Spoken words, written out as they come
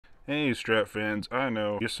Hey Strat fans, I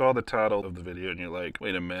know you saw the title of the video and you're like,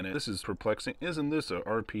 wait a minute, this is perplexing. Isn't this a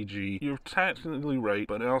RPG? You're technically right,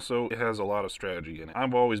 but also it has a lot of strategy in it.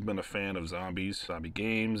 I've always been a fan of zombies, zombie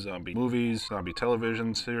games, zombie movies, zombie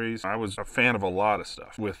television series. I was a fan of a lot of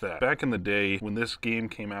stuff with that. Back in the day when this game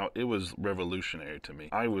came out, it was revolutionary to me.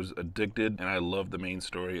 I was addicted and I loved the main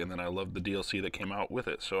story, and then I loved the DLC that came out with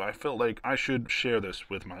it. So I felt like I should share this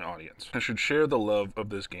with my audience. I should share the love of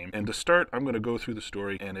this game. And to start, I'm going to go through the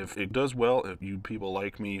story, and if it does well, if you people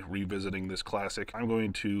like me revisiting this classic, I'm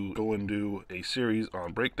going to go and do a series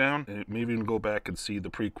on Breakdown, and maybe even go back and see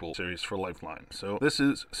the prequel series for Lifeline. So this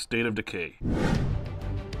is State of Decay.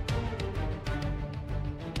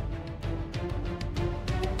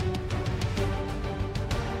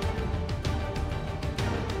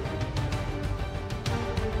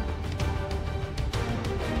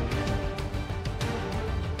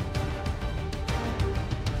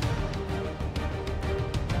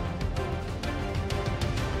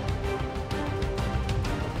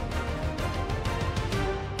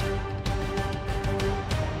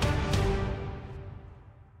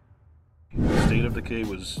 State of Decay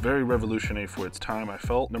was very revolutionary for its time, I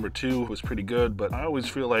felt. Number 2 was pretty good, but I always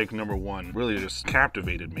feel like number 1 really just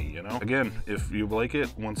captivated me, you know? Again, if you like it,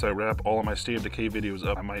 once I wrap all of my State of Decay videos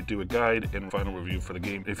up, I might do a guide and final review for the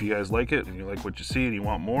game. If you guys like it and you like what you see and you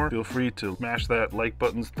want more, feel free to smash that like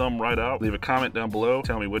button's thumb right out. Leave a comment down below.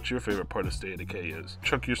 Tell me what your favorite part of State of Decay is.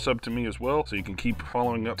 Chuck your sub to me as well so you can keep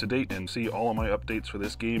following up to date and see all of my updates for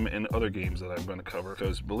this game and other games that I'm going to cover.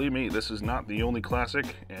 Because believe me, this is not the only classic,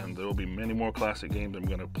 and there will be many more classic games I'm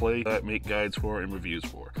going to play, make guides for, and reviews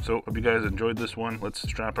for. So hope you guys enjoyed this one. Let's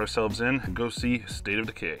strap ourselves in and go see State of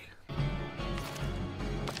Decay.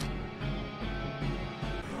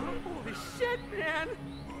 Holy shit, man!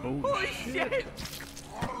 Holy shit!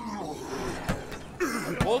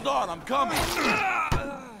 Hold on, I'm coming!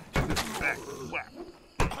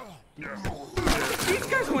 These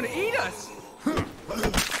guys want to eat us!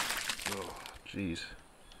 Oh, jeez.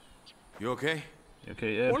 You okay? You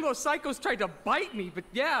okay, Ed? One of those psychos tried to bite me, but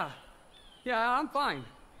yeah, I'm fine.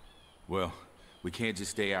 Well, we can't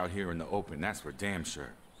just stay out here in the open, that's for damn sure.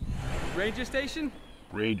 Ranger station?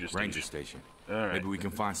 Ranger Station. All right. Maybe we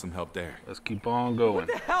can find some help there. Let's keep on going. What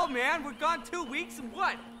the hell, man? We're gone 2 weeks and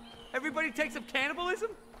what? Everybody takes up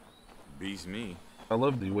cannibalism? Beats me. I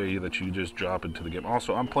love the way that you just drop into the game.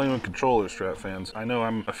 Also, I'm playing with controllers, Strat fans. I know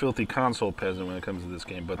I'm a filthy console peasant when it comes to this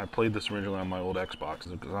game, but I played this originally on my old Xbox.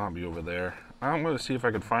 There's a zombie over there. I'm going to see if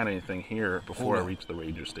I can find anything here before I reach the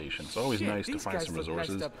Ranger Station. It's always nice to find some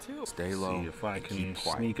resources. Stay low. See if I can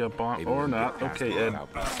sneak up on, or not. Okay, Ed.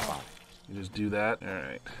 You just do that. All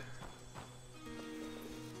right.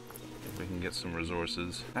 If we can get some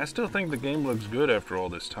resources. I still think the game looks good after all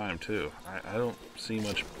this time, too. I don't see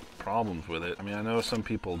much problems with it. I mean, I know some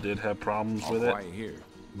people did have problems with it,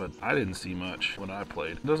 but I didn't see much when I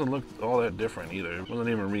played. It doesn't look all that different either. It wasn't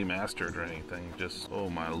even remastered or anything. Just, oh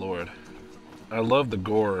my lord. I love the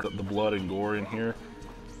gore, the blood and gore in here.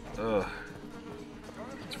 Ugh.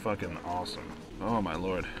 It's fucking awesome. Oh my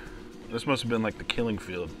lord. This must have been like the killing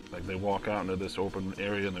field. Like they walk out into this open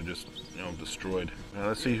area and they're just, you know, destroyed. Now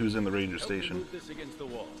let's see who's in the Ranger Station. Move this against the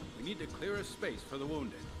wall. We need to clear a space for the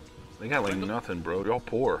wounded. They got like nothing, bro. They're all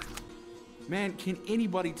poor. Man, can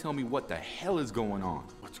anybody tell me what the hell is going on?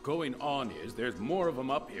 What's going on is there's more of them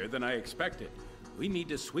up here than I expected. We need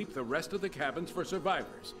to sweep the rest of the cabins for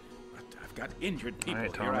survivors. But I've got injured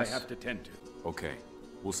people here I have to tend to. Okay,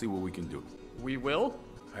 we'll see what we can do. We will?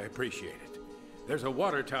 I appreciate it. There's a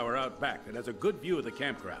water tower out back that has a good view of the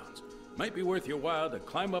campgrounds. Might be worth your while to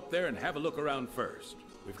climb up there and have a look around first.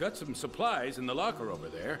 We've got some supplies in the locker over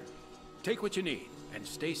there. Take what you need and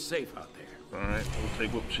stay safe out there. All right, we'll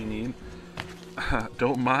take what you need.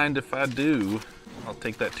 Don't mind if I do. I'll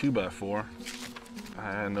take that 2x4.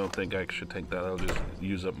 I don't think I should take that. I'll just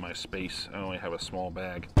use up my space. I only have a small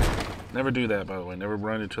bag. Never do that, by the way. Never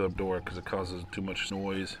run into a door because it causes too much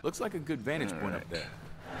noise. Looks like a good vantage point up there.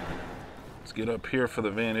 Let's get up here for the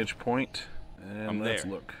vantage point, and let's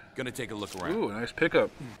look. Gonna take a look around. Ooh, nice pickup.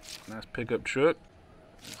 Nice pickup truck.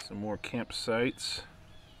 Some more campsites.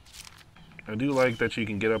 I do like that you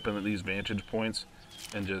can get up into these vantage points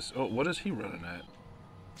and just, oh, what is he running at?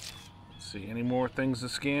 Let's see, any more things to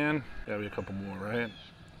scan? Gotta be a couple more, right?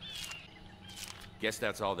 Guess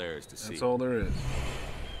that's all there is to see. That's all there is.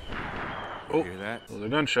 Oh, hear that? Those are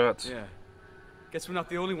gunshots. Yeah. Guess we're not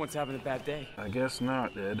the only ones having a bad day. I guess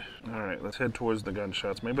not, Ed. All right, let's head towards the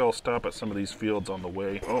gunshots. Maybe I'll stop at some of these fields on the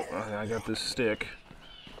way. Oh, I got this stick.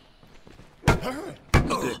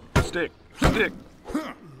 Stick.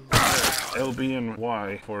 LB and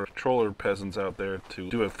Y for troller peasants out there to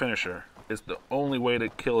do a finisher. It's the only way to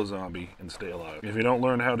kill a zombie and stay alive. If you don't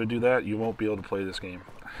learn how to do that, you won't be able to play this game.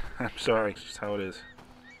 I'm sorry, it's just how it is.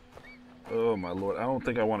 Oh my lord, I don't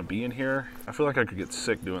think I want to be in here. I feel like I could get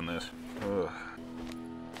sick doing this. Ugh.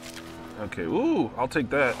 Okay, ooh, I'll take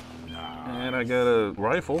that. And I got a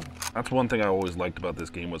rifle. That's one thing I always liked about this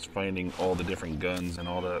game, was finding all the different guns and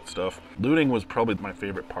all that stuff. Looting was probably my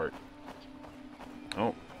favorite part.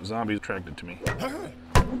 Oh, zombies attracted to me.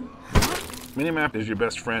 Minimap is your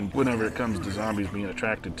best friend whenever it comes to zombies being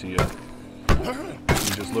attracted to you. You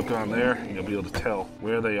just look on there and you'll be able to tell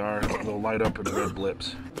where they are. They'll light up in red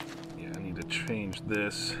blips. Yeah, I need to change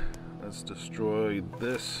this. Let's destroy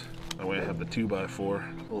this. That way I have the 2x4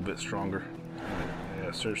 a little bit stronger. I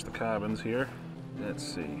gotta search the cabins here. Let's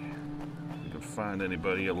see if we can find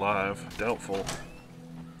anybody alive. Doubtful,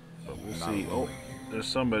 but we'll see. Oh, there's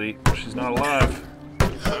somebody. She's not alive.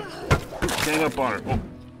 Gang up on her.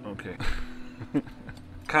 Oh, okay.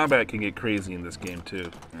 Combat can get crazy in this game too.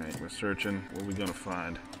 Alright, we're searching. What are we gonna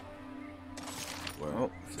find? Well,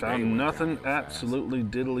 found nothing. Absolutely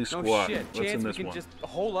diddly squat. No shit. What's Chance in we this can one? just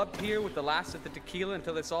hole up here with the last of the tequila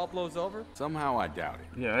until this all blows over? Somehow I doubt it.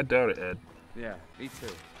 Yeah, I doubt it, Ed. Yeah, me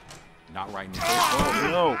too. Not right now. Oh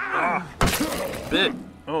no! Ah! Bit!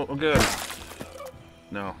 Oh, good.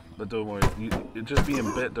 No, but don't worry. Just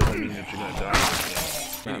being bit doesn't mean that you're gonna die in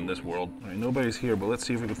this game. Not in this world. Alright, nobody's here, but let's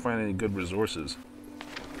see if we can find any good resources.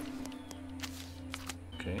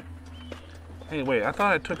 Okay. Hey, wait, I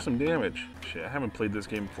thought I took some damage. Shit, I haven't played this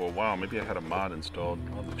game for a while. Maybe I had a mod installed.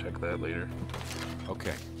 I'll have to check that later.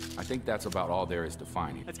 Okay, I think that's about all there is to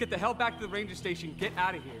finding. Let's get the hell back to the ranger station. Get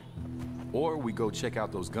out of here. Or we go check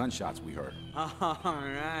out those gunshots we heard.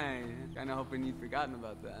 Alright. Kinda hoping you'd forgotten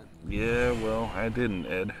about that. Yeah, well, I didn't,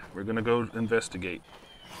 Ed. We're gonna go investigate.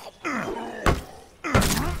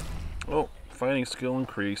 Oh, fighting skill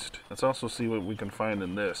increased. Let's also see what we can find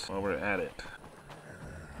in this while we're at it.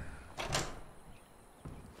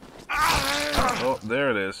 Oh, there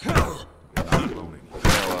it is. I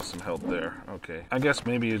lost some health there. Okay. I guess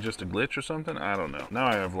maybe it's just a glitch or something? I don't know. Now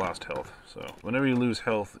I have lost health. So whenever you lose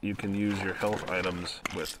health, you can use your health items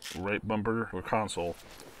with right bumper or console.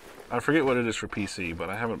 I forget what it is for PC, but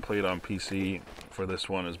I haven't played on PC for this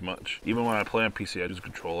one as much. Even when I play on PC, I use a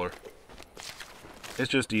controller. It's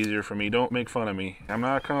just easier for me. Don't make fun of me. I'm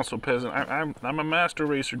not a console peasant. I'm a master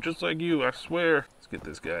racer just like you, I swear. Let's get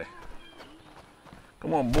this guy.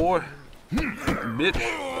 Come on, boy. Bitch.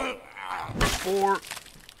 4.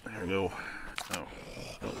 There we go. Oh.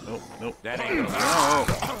 No. That ain't gonna Oh,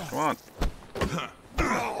 come on.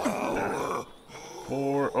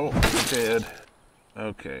 4. Oh, okay, Ed.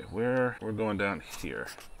 Okay, we're going down here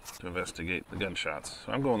to investigate the gunshots.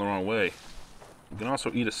 So I'm going the wrong way. You can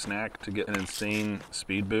also eat a snack to get an insane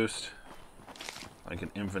speed boost, like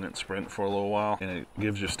an infinite sprint for a little while, and it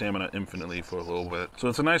gives your stamina infinitely for a little bit. So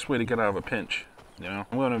it's a nice way to get out of a pinch, you know?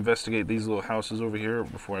 I'm going to investigate these little houses over here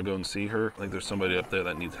before I go and see her. Like there's somebody up there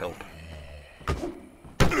that needs help.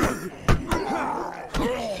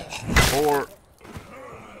 Or...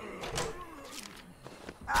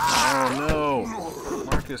 Oh no!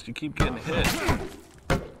 Marcus, you keep getting hit.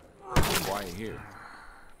 quiet here.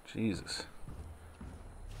 Jesus.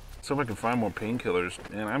 So if I can find more painkillers.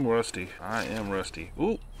 Man, I'm rusty. I am rusty.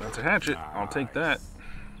 Ooh, that's a hatchet. I'll take that.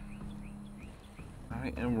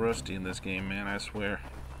 I am rusty in this game, man, I swear.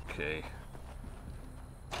 Okay.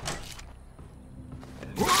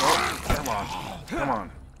 Oh, come on. Come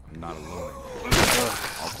on. I'm not alone.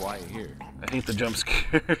 All quiet here. I hate the jump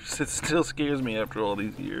scares. It still scares me after all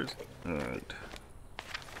these years. Alright.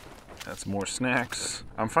 That's more snacks.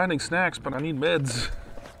 I'm finding snacks, but I need meds.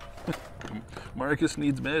 Marcus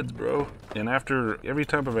needs meds, bro. And after every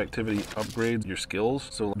type of activity upgrades your skills,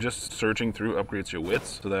 so just searching through upgrades your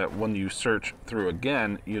wits, so that when you search through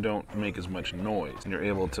again, you don't make as much noise, and you're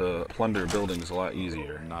able to plunder buildings a lot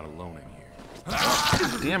easier. I'm not alone in here.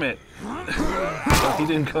 Oh, damn it. He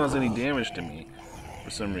didn't cause any damage to me for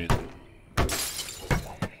some reason.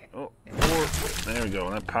 Oh, there we go,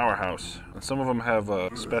 that powerhouse. And some of them have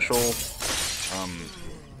special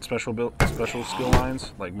skill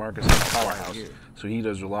lines, like Marcus has powerhouse, so he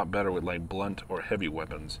does a lot better with like blunt or heavy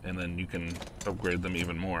weapons, and then you can upgrade them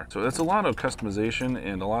even more. So it's a lot of customization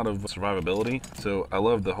and a lot of survivability, so I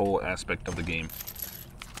love the whole aspect of the game.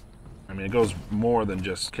 I mean, it goes more than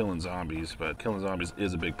just killing zombies, but killing zombies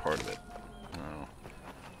is a big part of it. Oh,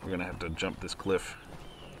 we're gonna have to jump this cliff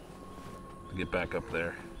to get back up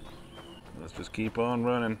there. Let's just keep on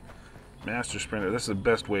running. Master Sprinter, this is the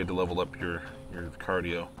best way to level up your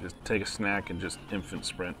cardio. Just take a snack and just infant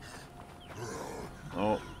sprint.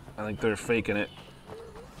 Oh, I think they're faking it.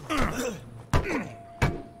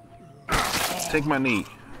 Take my knee.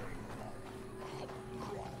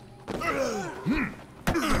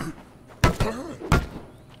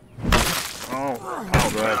 Oh, I'll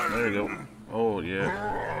drive. There you go. Oh,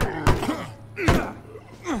 yeah.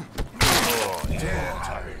 Oh,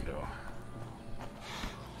 yeah. There you go.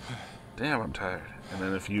 Damn, I'm tired. And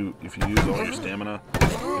then if you use all your stamina,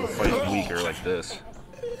 you'll fight weaker like this.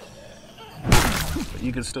 But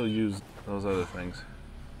you can still use those other things.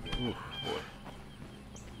 Ooh, boy.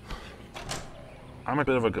 I'm a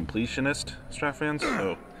bit of a completionist, Strat fans,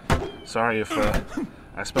 so sorry if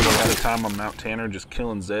I spend a lot of time on Mount Tanner just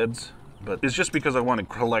killing Zeds, but it's just because I want to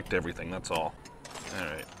collect everything, that's all.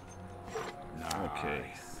 Alright.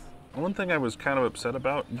 Okay. One thing I was kind of upset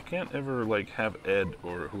about, you can't ever, like, have Ed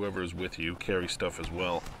or whoever is with you carry stuff as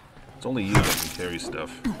well. It's only you that can carry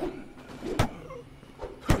stuff.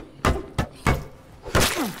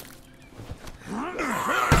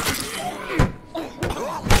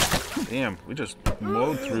 Damn, we just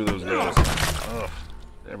mowed through those guys. Ugh,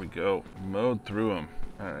 there we go. Mowed through them.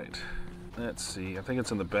 Alright. Let's see. I think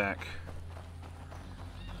it's in the back.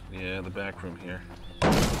 Yeah, the back room here.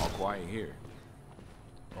 All quiet here.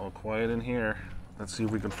 All quiet in here. Let's see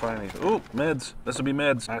if we can find anything. Oh, meds. This will be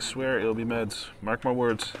meds. I swear it'll be meds. Mark my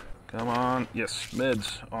words. Come on. Yes,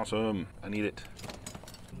 meds. Awesome. I need it.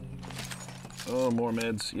 Oh, more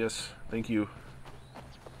meds. Yes, thank you.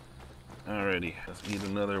 Alrighty, let's eat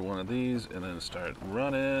another one of these and then start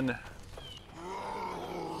running.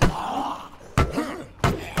 Oh,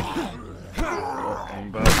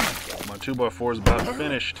 my 2x4 is about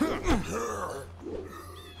finished.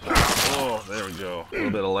 Oh, there we go. A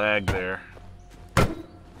little bit of lag there.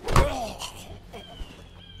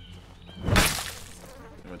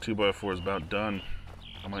 My 2x4 is about done.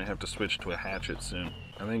 I might have to switch to a hatchet soon.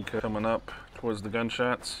 I think coming up towards the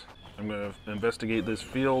gunshots, I'm going to investigate this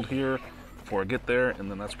field here before I get there, and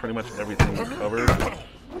then that's pretty much everything we covered,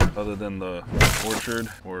 other than the orchard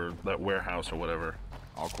or that warehouse or whatever.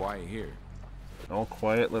 All quiet here. All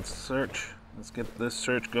quiet, let's search. Let's get this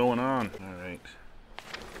search going on. Alright.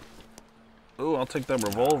 Oh, I'll take that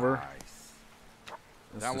revolver. Nice.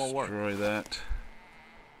 Let's That won't work. destroy that.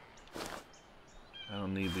 I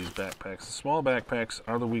don't need these backpacks. The small backpacks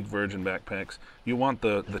are the weak virgin backpacks. You want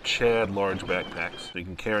the Chad large backpacks so you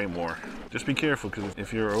can carry more. Just be careful, because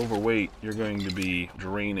if you're overweight, you're going to be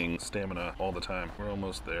draining stamina all the time. We're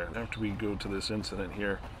almost there. After we go to this incident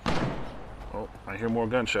here. Oh, I hear more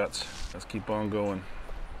gunshots. Let's keep on going.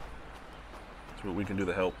 That's what we can do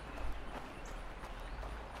to help.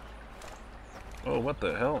 Oh, what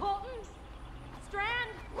the hell? Colton!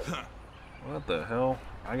 Strand! What the hell?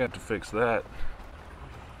 I got to fix that.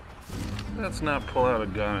 Let's not pull out a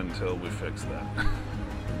gun until we fix that.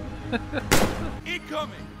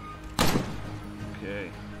 Incoming! Okay,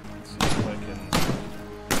 let's see if I can...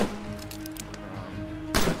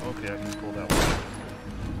 okay, I can pull that one.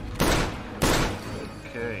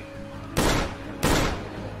 Okay.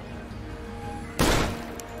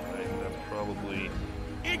 I think that's probably...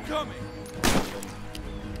 Incoming!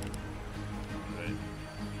 Okay.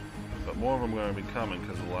 But more of them are going to be coming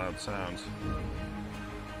because of the loud sounds.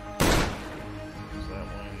 That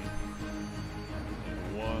one.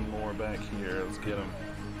 One more back here. Let's get him.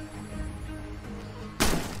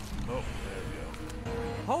 Oh, there we go.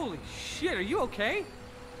 Holy shit, are you okay?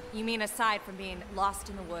 You mean aside from being lost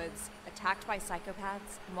in the woods, attacked by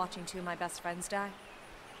psychopaths, and watching two of my best friends die?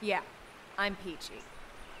 Yeah, I'm peachy.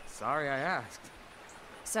 Sorry I asked.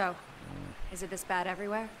 So, is it this bad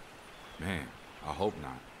everywhere? Man, I hope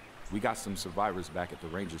not. We got some survivors back at the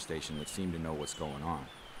ranger station that seem to know what's going on,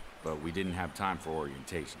 but we didn't have time for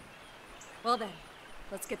orientation. Well then,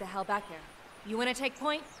 let's get the hell back there. You want to take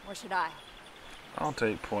point, or should I? I'll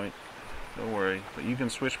take point. Don't worry. But you can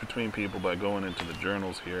switch between people by going into the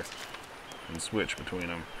journals here and switch between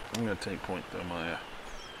them. I'm going to take point though, Maya.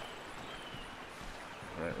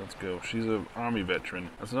 Alright, let's go. She's an army veteran.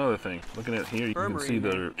 That's another thing. Looking at here, you can see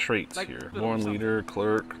the traits Like here. little Born something. leader,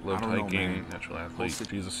 clerk, loved I don't know, hiking, man. natural athlete. Most-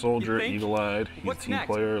 She's a soldier, You think? eagle-eyed, he's a What's team next?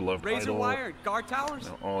 player, loved Razor idol. wire, guard towers? You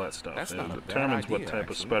know, all that stuff. That's It not a bad determines what idea, type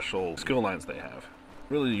of actually. special skill lines they have.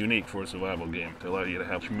 Really unique for a survival game to allow you to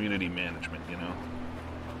have community management, you know?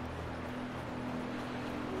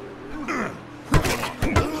 There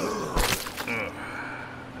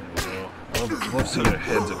we go. Love seeing their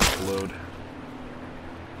heads explode.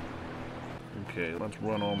 Okay, let's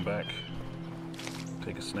run on back.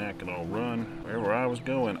 Take a snack and I'll run. Wherever I was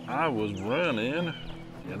going, I was running.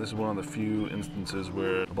 Yeah, this is one of the few instances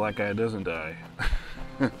where the black guy doesn't die.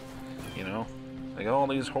 You know? Like all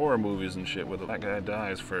these horror movies and shit where the black guy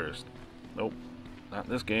dies first. Nope, not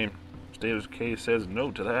in this game. State of Decay says no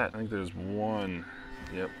to that. I think there's one,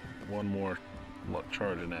 yep, one more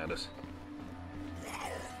charging at us.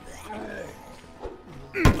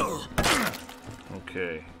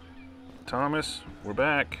 Okay. Thomas, we're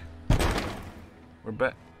back. We're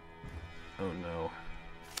back. Oh no.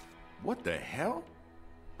 What the hell?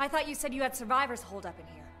 I thought you said you had survivors holed up in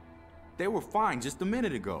here. They were fine just a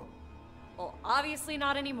minute ago. Well, obviously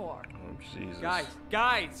not anymore. Oh, Jesus.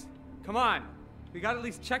 Guys, come on. We gotta at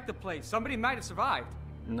least check the place. Somebody might have survived.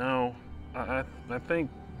 No. I think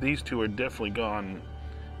these two are definitely gone.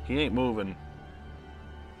 He ain't moving.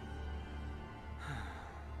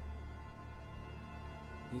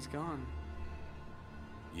 He's gone.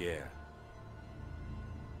 Yeah.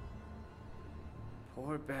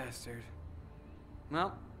 Poor bastard.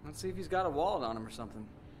 Well, let's see if he's got a wallet on him or something.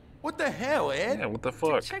 What the hell, Ed? Yeah, what the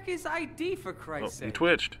fuck? Check his ID for Oh, Christ's he sake.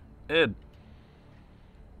 twitched. Ed.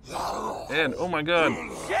 Ed, oh my god.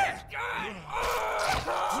 Shit!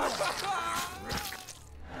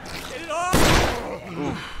 Get it off!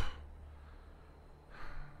 Oof.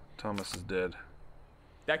 Thomas is dead.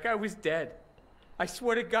 That guy was dead. I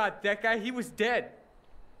swear to God, that guy, he was dead.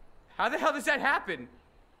 How the hell does that happen?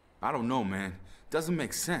 I don't know, man. Doesn't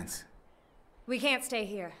make sense. We can't stay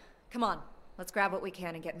here. Come on, let's grab what we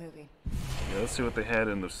can and get moving. Yeah, let's see what they had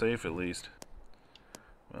in the safe at least.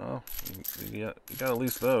 Well, you got at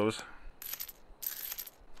least those.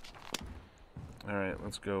 Alright,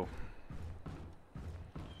 let's go.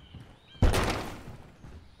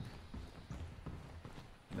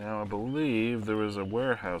 Now I believe there was a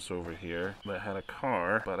warehouse over here that had a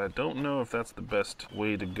car, but I don't know if that's the best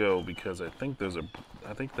way to go because I think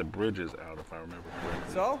the bridge is out if I remember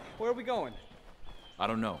correctly. So, where are we going? I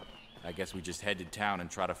don't know. I guess we just head to town and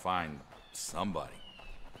try to find somebody.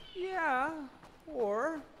 Yeah,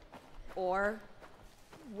 or...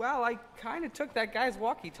 Well, I kind of took that guy's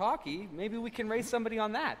walkie-talkie. Maybe we can raise somebody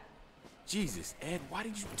on that. Jesus, Ed, why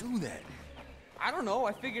did you do that? I don't know.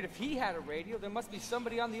 I figured if he had a radio, there must be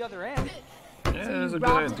somebody on the other end. Yeah, that's a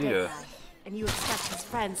good idea. And you expect his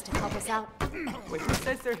friends to help us out? Wait, who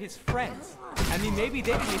says they're his friends? I mean, maybe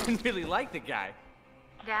they didn't even really like the guy.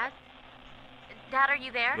 Dad? Dad, are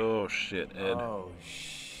you there? Oh shit, Ed. Oh,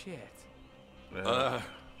 shit.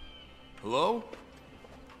 Hello?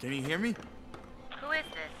 Can you hear me? Who is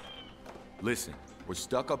this? Listen, we're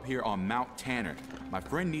stuck up here on Mount Tanner. My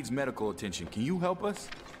friend needs medical attention. Can you help us?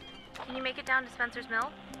 Can you make it down to Spencer's Mill?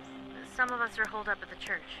 Some of us are holed up at the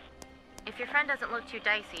church. If your friend doesn't look too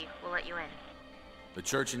dicey, we'll let you in. The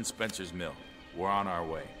church in Spencer's Mill. We're on our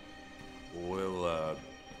way. We'll,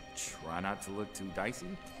 try not to look too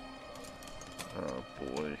dicey? Oh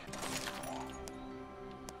boy.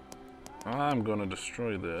 I'm gonna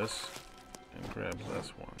destroy this and grab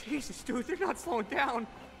this one. Jesus, dude, they're not slowing down.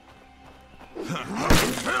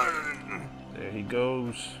 There he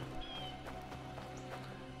goes.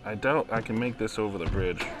 I doubt I can make this over the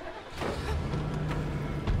bridge.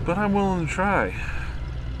 But I'm willing to try.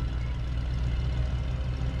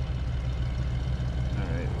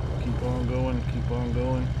 Alright, keep on going, keep on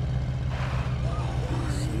going.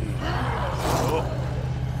 Let's see. Oh!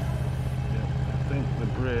 Yep, I think the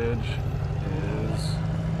bridge is...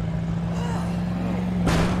 Oh.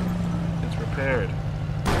 It's repaired.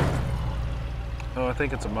 Oh, I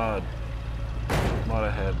think it's a mod. Mod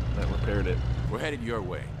ahead that repaired it. We're headed your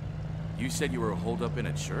way. You said you were holed up in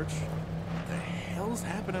a church? What the hell's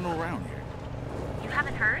happening around here? You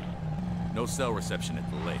haven't heard? No cell reception at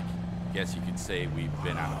the lake. Guess you could say we've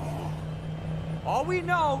been out of the loop. All we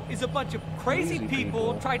know is a bunch of crazy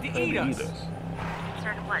people tried to eat us. It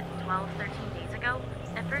started, what, 12, 13 days ago?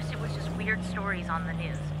 At first it was just weird stories on the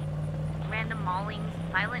news. Random maulings,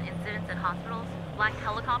 violent incidents at hospitals, black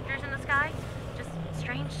helicopters in the sky. Just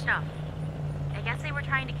strange stuff. I guess they were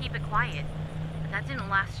trying to keep it quiet, but that didn't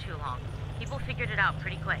last too long. People figured it out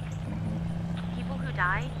pretty quick. People who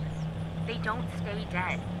die, they don't stay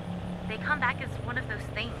dead. They come back as one of those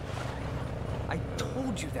things. I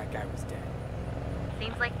told you that guy was dead.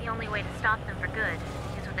 Seems like the only way to stop them for good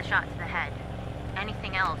is with a shot to the head.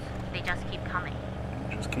 Anything else, they just keep coming.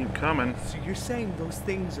 Just keep coming. So you're saying those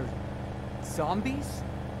things are zombies?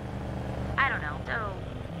 I don't know. So,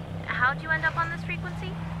 how'd you end up on this frequency?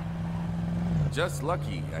 Just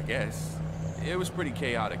lucky, I guess. It was pretty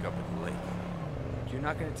chaotic up at the lake. You're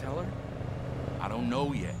not gonna tell her? I don't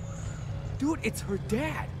know yet. Dude, it's her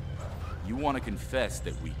dad. You want to confess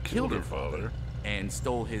that we killed her father and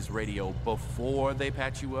stole his radio before they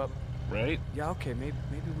patch you up? Right? Yeah, okay, maybe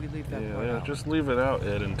we leave that part Yeah, out. just leave it out,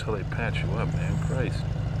 Ed, until they patch you up, man. Christ.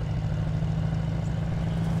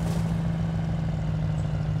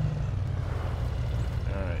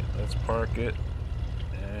 Alright, let's park it.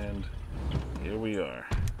 And here we are.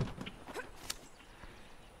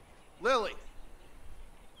 Lily,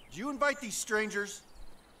 did you invite these strangers?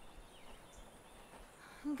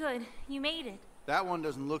 Good, you made it. That one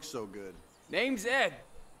doesn't look so good. Name's Ed.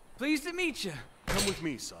 Pleased to meet you. Come with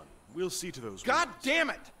me, son. We'll see to those God wounds. damn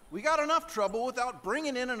it! We got enough trouble without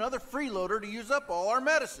bringing in another freeloader to use up all our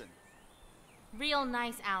medicine. Real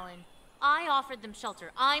nice, Alan. I offered them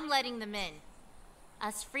shelter. I'm letting them in.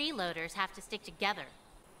 Us freeloaders have to stick together.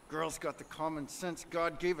 Girl's got the common sense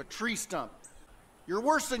God gave a tree stump. You're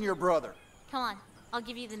worse than your brother. Come on, I'll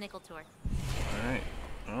give you the nickel tour. Alright.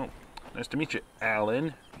 Oh, nice to meet you,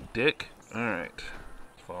 Alan. Dick. Alright.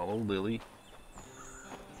 Follow Lily.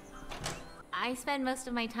 I spend most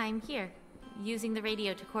of my time here, using the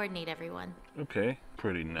radio to coordinate everyone. Okay.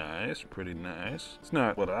 Pretty nice, pretty nice. It's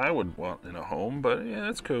not what I would want in a home, but yeah,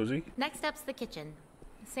 it's cozy. Next up's the kitchen.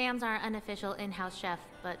 Sam's our unofficial in-house chef,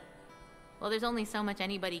 but, well, there's only so much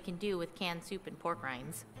anybody can do with canned soup and pork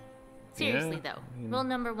rinds. Seriously, Yeah, though, rule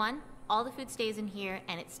number 1, all the food stays in here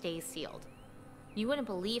and it stays sealed. You wouldn't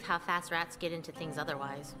believe how fast rats get into things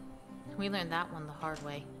otherwise. We learned that one the hard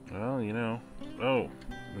way. Well, you know. Oh,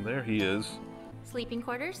 there he is. Sleeping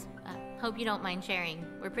quarters? Hope you don't mind sharing.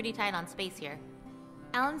 We're pretty tight on space here.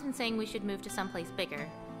 Alan's been saying we should move to someplace bigger,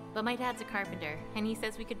 but my dad's a carpenter, and he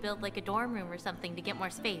says we could build like a dorm room or something to get more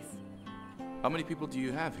space. How many people do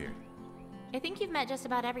you have here? I think you've met just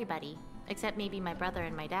about everybody, except maybe my brother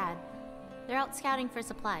and my dad. They're out scouting for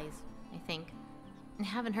supplies, I think, and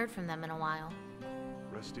haven't heard from them in a while.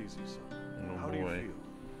 Rest easy, son. Oh, How do you boy.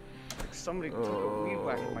 feel? Like somebody took a weed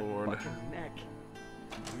whack in my Lord. fucking neck.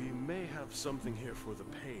 We may have something here for the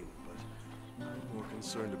pain, but I'm more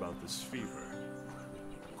concerned about this fever.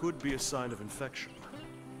 Could be a sign of infection.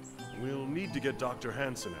 We'll need to get Dr.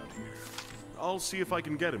 Hansen out here. I'll see if I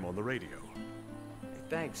can get him on the radio.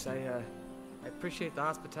 Thanks, I appreciate the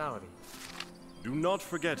hospitality. Do not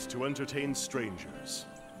forget to entertain strangers,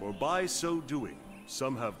 for by so doing,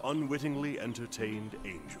 some have unwittingly entertained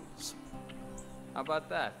angels. How about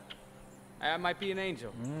that? I might be an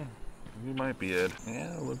angel. You might be, Ed.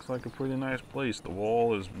 Yeah, it looks like a pretty nice place. The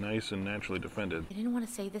wall is nice and naturally defended. I didn't want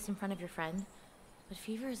to say this in front of your friend, but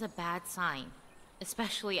fever is a bad sign,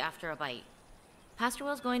 especially after a bite. Pastor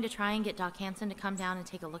Will's going to try and get Doc Hansen to come down and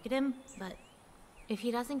take a look at him, but if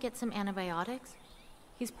he doesn't get some antibiotics,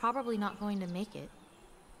 he's probably not going to make it.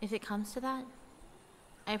 If it comes to that,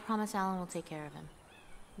 I promise Alan will take care of him.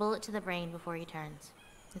 Bullet to the brain before he turns.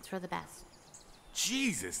 It's for the best.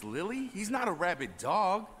 Jesus, Lily, he's not a rabid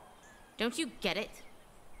dog. Don't you get it?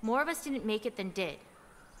 More of us didn't make it than did.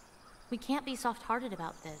 We can't be soft-hearted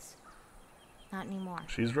about this. Not anymore.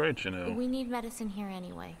 She's right, you know. We need medicine here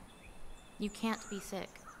anyway. You can't be sick.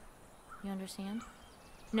 You understand?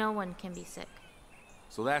 No one can be sick.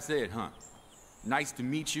 So that's it, huh? Nice to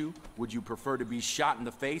meet you. Would you prefer to be shot in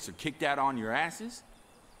the face or kicked out on your asses?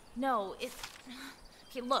 No,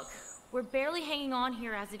 Okay, look. We're barely hanging on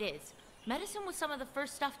here as it is. Medicine was some of the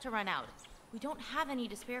first stuff to run out. We don't have any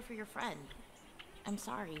to spare for your friend. I'm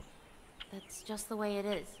sorry. That's just the way it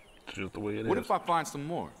is. It's just the way it is. What if I find some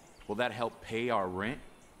more? Will that help pay our rent?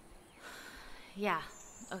 Yeah,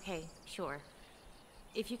 okay, sure.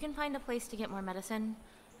 If you can find a place to get more medicine,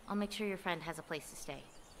 I'll make sure your friend has a place to stay.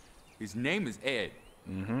 His name is Ed.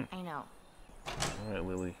 I know. All right,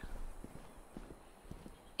 Lily.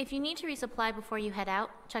 If you need to resupply before you head out,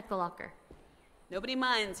 check the locker. Nobody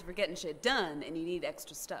minds if you're getting shit done and you need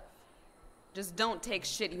extra stuff. Just don't take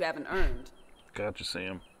shit you haven't earned. Gotcha,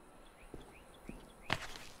 Sam.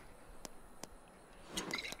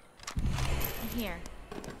 Here.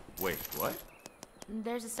 Wait, what?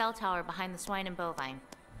 There's a cell tower behind the swine and bovine.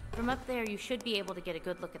 From up there, you should be able to get a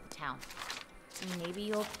good look at the town. Maybe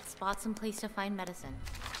you'll spot some place to find medicine.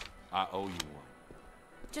 I owe you one.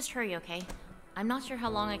 Just hurry, okay? I'm not sure how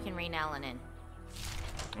long I can rein Alan in.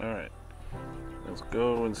 All right. Let's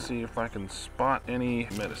go and see if I can spot any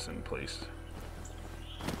medicine place.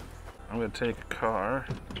 I'm gonna take a car.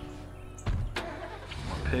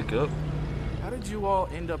 Pick up. How did you all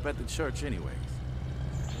end up at the church anyways?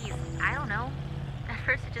 Geez, I don't know. At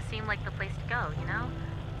first it just seemed like the place to go, you know?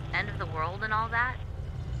 End of the world and all that.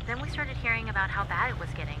 Then we started hearing about how bad it was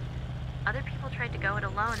getting. Other people tried to go it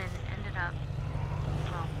alone and ended up...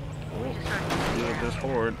 Well, we just sort of... Look at this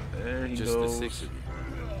horde. There he Just goes. the 6 of you.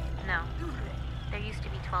 No. There used to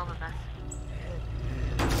be 12 of us.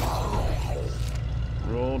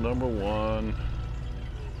 Roll number 1.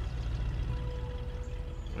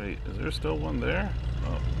 Wait, is there still one there?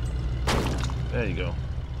 Oh. There you go.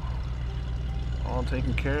 All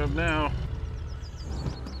taken care of now.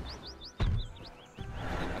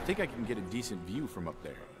 I think I can get a decent view from up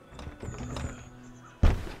there.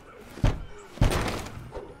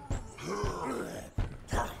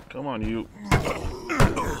 Come on, you.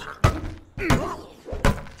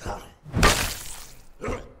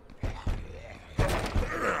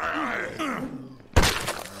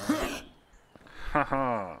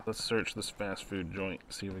 let's search this fast food joint,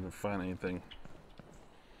 see if we can find anything.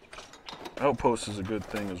 Outpost is a good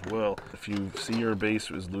thing as well. If you see your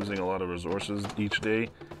base is losing a lot of resources each day,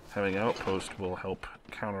 having outpost will help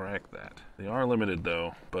counteract that. They are limited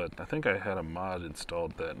though, but I think I had a mod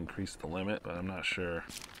installed that increased the limit, but I'm not sure.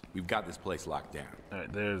 We've got this place locked down.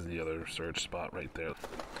 Alright, there's the other search spot right there.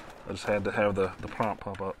 I just had to have the prompt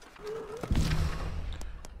pop up.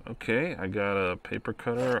 Okay, I got a paper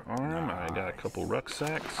cutter arm, I got a couple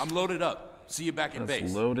rucksacks. I'm loaded up. See you back in base.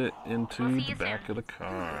 Let's load it into the back of the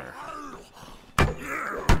car.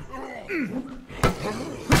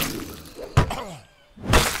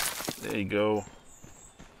 There you go.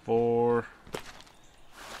 4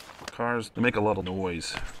 cars to make a lot of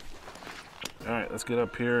noise. Alright, let's get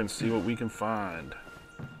up here and see what we can find.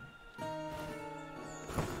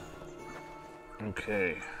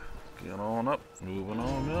 Okay, get on up, moving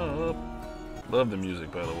on up. Love the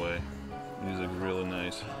music, by the way. Music's really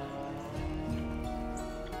nice.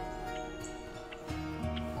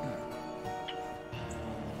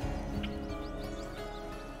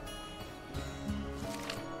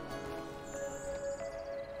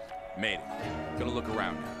 Made it. Gonna look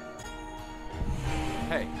around now.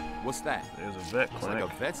 Hey, what's that? There's a vet It's clinic.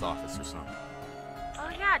 like a vet's office or something. Oh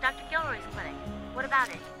yeah, Dr. Gilroy's clinic. What about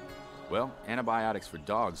it? Well, antibiotics for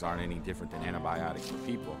dogs aren't any different than antibiotics for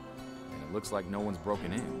people. And it looks like no one's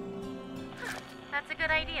broken in. That's a good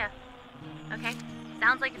idea. Okay,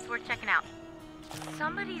 sounds like it's worth checking out.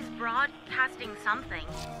 Somebody's broadcasting something.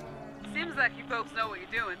 Seems like you folks know what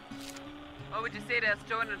you're doing. What would you say to us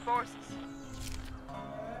joining forces?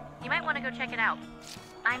 You might want to go check it out.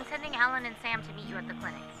 I'm sending Alan and Sam to meet you at the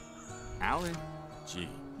clinic. Alan? Gee,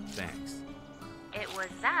 thanks. It was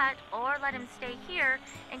that, or let him stay here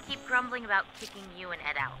and keep grumbling about kicking you and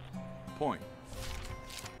Ed out. Point.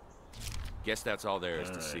 Guess that's all there is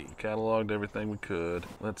to see. Cataloged everything we could.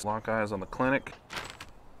 Let's lock eyes on the clinic.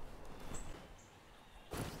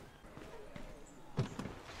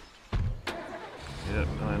 Yep,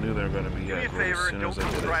 I knew they were going to be aggro as soon as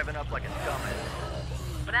I did it. Driving up like a dumbass.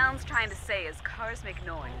 What Alan's trying to say is cars make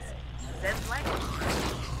noise. Zed's like it.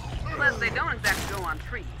 Plus, they don't exactly go on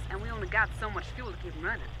trees, and we only got so much fuel to keep them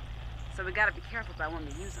running. So we gotta be careful about when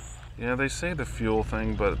we use them. Yeah, they say the fuel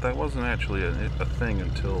thing, but that wasn't actually a thing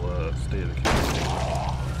until State of Decay.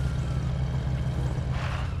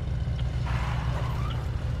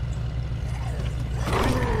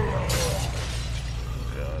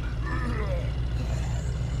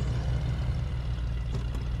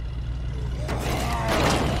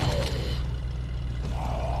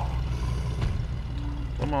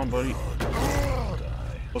 Come on, buddy. Die.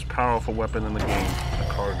 Most powerful weapon in the game, the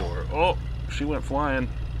car door. Oh, she went flying.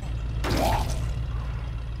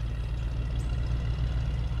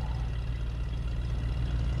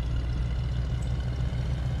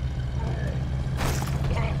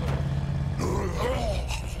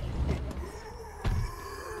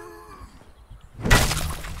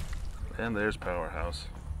 And there's Powerhouse.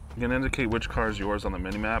 You can indicate which car is yours on the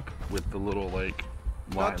minimap with the little, like,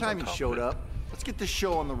 About lines time on you top showed of it. up. Let's get this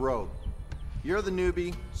show on the road. You're the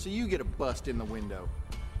newbie, so you get a bust in the window.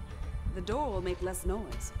 The door will make less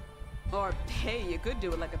noise. Or, hey, you could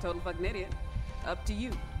do it like a total fucking idiot. Up to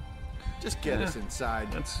you. Just get us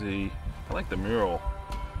inside. Let's see. I like the mural.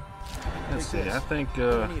 Let's see. this. I think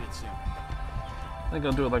I need it, Sam. I think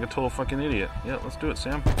I'll do it like a total fucking idiot. Yeah, let's do it,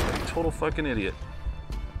 Sam. Like a total fucking idiot.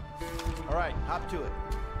 All right, hop to it.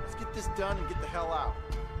 Let's get this done and get the hell out.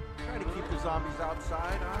 Try to keep the zombies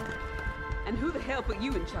outside, huh? And who the hell put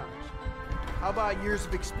you in charge? How about years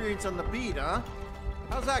of experience on the beat, huh?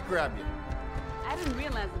 How's that grab you? I didn't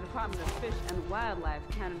realize the Department of Fish and Wildlife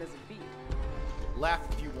counted as a beat. Laugh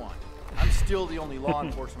if you want. I'm still the only law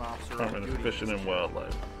enforcement officer on Department of duty. Fishing and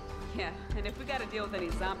Wildlife. Yeah, and if we gotta deal with any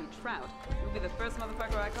zombie trout, you'll be the first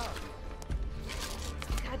motherfucker I call.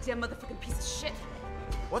 Goddamn motherfucking piece of shit.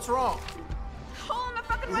 What's wrong? Hole in the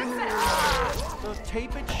fucking rucksack! So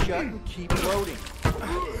tape it shut and keep loading.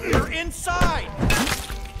 You're inside!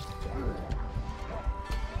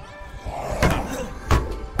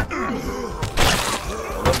 I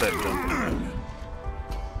love that jumping move.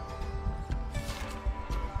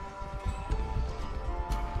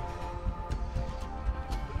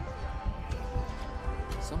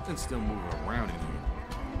 Something's still moving around in here.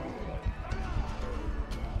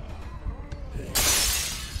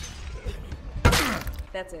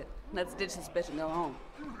 That's it. Let's ditch this bitch and go home.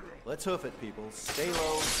 Let's hoof it, people. Stay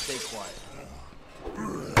low, stay quiet.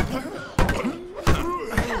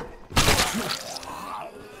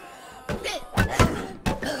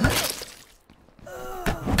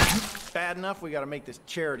 Bad enough we gotta make this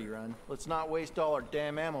charity run. Let's not waste all our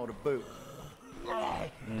damn ammo to boot.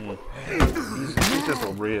 He's just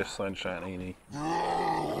a ray of sunshine, ain't he?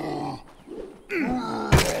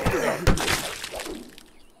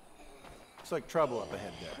 Looks like trouble up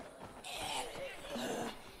ahead there.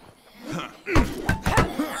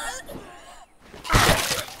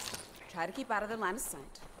 Try to keep out of their line of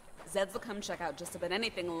sight. Zeds will come check out just about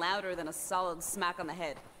anything louder than a solid smack on the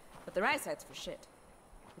head. But their eyesight's for shit.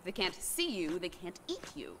 If they can't see you, they can't eat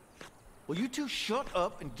you. Will you two shut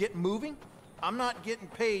up and get moving? I'm not getting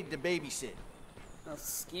paid to babysit. Well,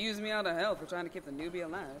 excuse me out of hell for trying to keep the newbie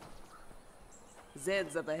alive.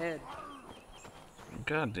 Zed's up ahead.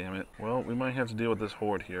 God damn it. Well, we might have to deal with this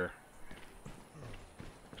horde here.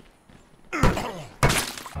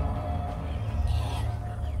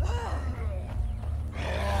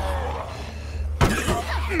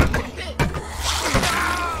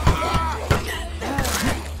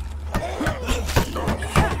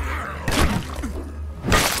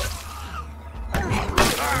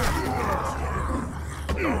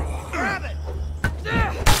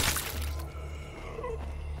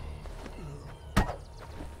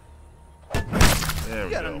 There we You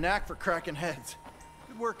got go. a knack for cracking heads.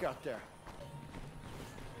 Good work out there.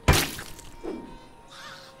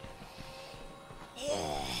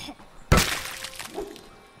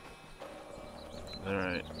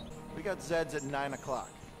 Alright. We got Zeds at 9 o'clock.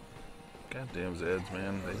 Goddamn Zeds,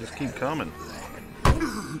 man. They just keep coming.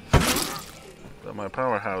 But my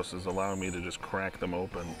powerhouse is allowing me to just crack them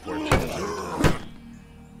open or change them to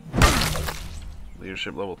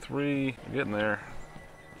leadership level 3. We're getting there.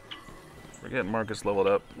 We're getting Marcus leveled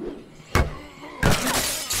up.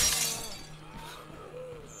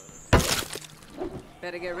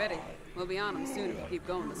 Better get ready. We'll be on them soon if we keep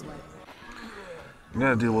going this way. We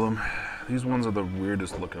gotta deal with them. These ones are the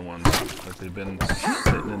weirdest looking ones. Like they've been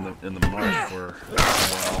sitting in the marsh for a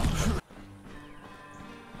while.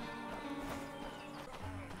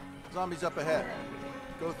 Zombies up ahead.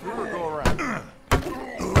 Go through or go around?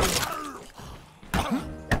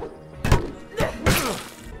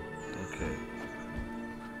 Okay.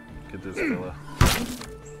 Get this fella.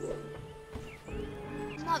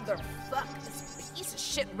 Motherfuck, this piece of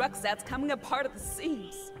shit rucksack's coming apart at the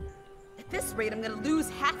seams. At this rate, I'm gonna lose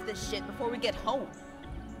half this shit before we get home.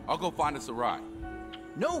 I'll go find us a ride.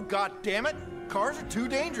 No, goddammit! Cars are too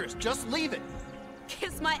dangerous. Just leave it.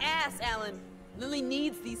 Kiss my ass, Alan. Lily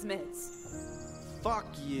needs these meds. Fuck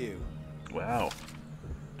you. Wow.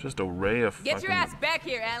 Just a ray of Get your fucking ass back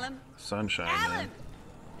here, Alan. sunshine, Alan! man.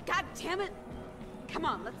 God damn it! Come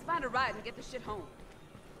on, let's find a ride and get this shit home.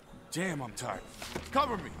 Damn, I'm tired.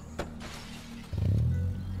 Cover me.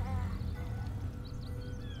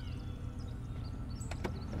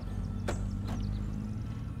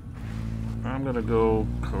 I'm gonna go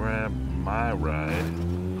grab my ride.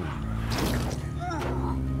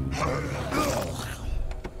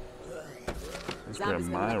 Let's grab Zombies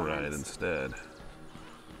my gonna ride find us. instead.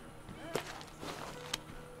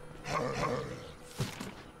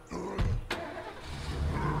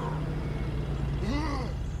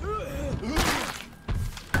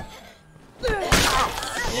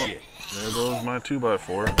 Oh, there goes my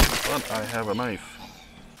 2x4, but I have a knife.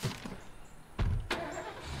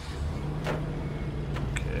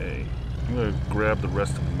 Okay, I'm gonna grab the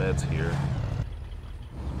rest of the meds here.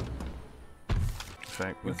 In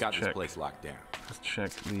fact, We've let's got check. this place locked down. Let's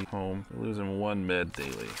check the home. We're losing 1 med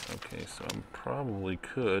daily. Okay, so I probably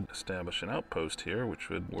could establish an outpost here, which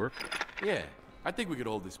would work. Yeah, I think we could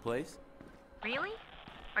hold this place. Really?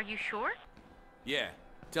 Are you sure? Yeah,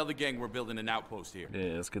 tell the gang we're building an outpost here.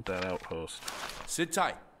 Yeah, let's get that outpost. Sit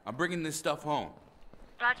tight. I'm bringing this stuff home.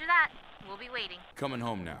 Roger that. We'll be waiting. Coming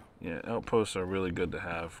home now. Yeah, outposts are really good to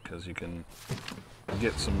have because you can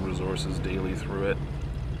get some resources daily through it.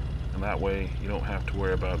 And that way you don't have to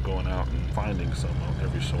worry about going out and finding some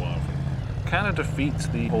every so often. Kind of defeats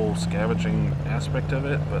the whole scavenging aspect of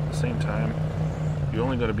it, but at the same time, you're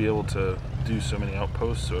only going to be able to do so many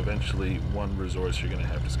outposts, so eventually one resource you're going to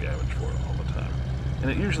have to scavenge for all the time. And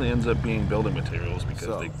it usually ends up being building materials because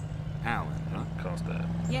So, they Alan, huh? cost that.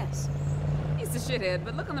 Yes. He's a shithead,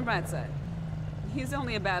 but look on the bright side. He's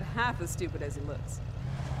only about half as stupid as he looks.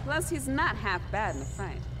 Plus, he's not half bad in a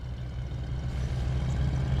fight.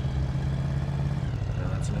 Yeah,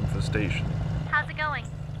 that's an infestation. How's it going?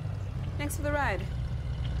 Thanks for the ride.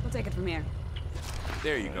 We'll take it from here.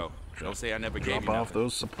 There you go. Don't say I never gave Drop you off nothing.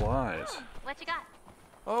 those supplies. What you got?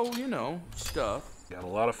 Oh, you know, stuff. Got a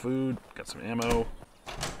lot of food, got some ammo.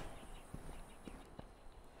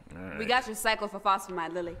 We Alright. got your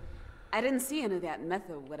cyclophosphamide, Lily. I didn't see any of that meth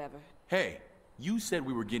or whatever. Hey, you said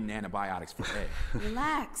we were getting antibiotics for Ed.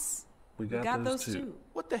 Relax. We We got got those those too. too.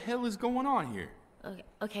 What the hell is going on here?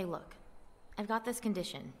 Okay, look. I've got this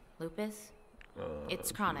condition, lupus.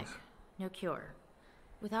 It's chronic, no cure.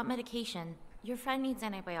 Without medication, your friend needs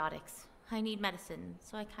antibiotics. I need medicine,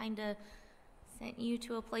 so I kinda sent you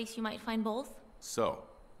to a place you might find both. So,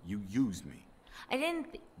 you used me. I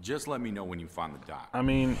didn't. Just let me know when you find the doc. I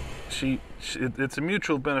mean, it's a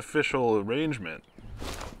mutual beneficial arrangement.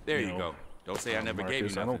 There you go. Don't say I never gave you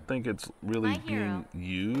Marcus, nothing. I don't think it's really My hero. being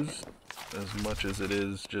used as much as it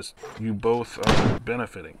is just you both are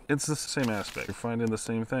benefiting. It's the same aspect. You're finding the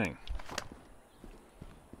same thing.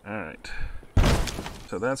 All right.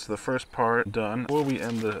 So that's the first part done. Before we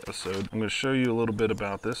end the episode, I'm going to show you a little bit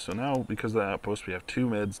about this. So now, because of the outpost, we have 2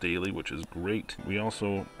 meds daily, which is great. We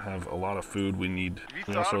also have a lot of food we need.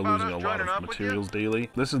 We also are losing a lot of materials daily.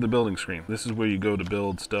 This is the building screen. This is where you go to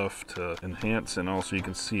build stuff to enhance, and also you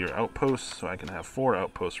can see your outposts. So I can have 4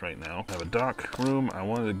 outposts right now. I have a dock room. I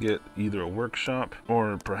wanted to get either a workshop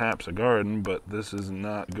or perhaps a garden, but this is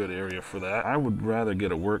not a good area for that. I would rather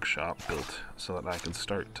get a workshop built so that I can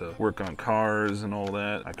start to work on cars and all that.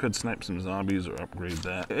 I could snipe some zombies or upgrade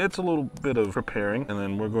that. It's a little bit of preparing, and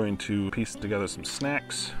then we're going to piece together some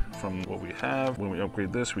snacks from what we have. When we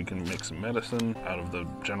upgrade this, we can make some medicine out of the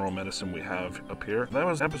general medicine we have up here. That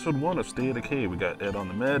was episode 1 of State of Decay. We got Ed on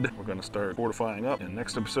the med. We're going to start fortifying up, and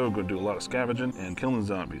next episode we're going to do a lot of scavenging and killing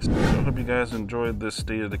zombies. So I hope you guys enjoyed this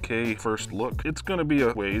State of Decay first look. It's going to be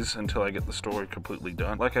a ways until I get the story completely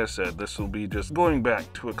done. Like I said, this will be just going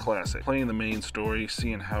back to a classic, playing the main story,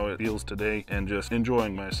 seeing how it feels today, and just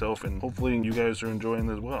enjoying myself, and hopefully you guys are enjoying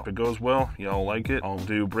it as well. If it goes well, y'all like it, I'll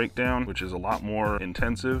do Breakdown, which is a lot more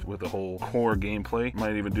intensive with the whole core gameplay.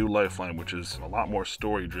 Might even do Lifeline, which is a lot more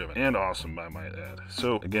story driven and awesome, I might add.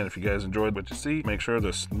 So again, if you guys enjoyed what you see, make sure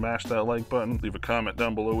to smash that like button, leave a comment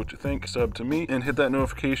down below what you think, sub to me, and hit that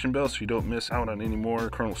notification bell so you don't miss out on any more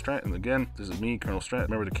Colonelstrat. And again, this is me, Colonelstrat.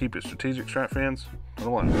 Remember to keep it strategic, Strat fans.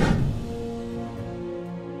 Colonel out.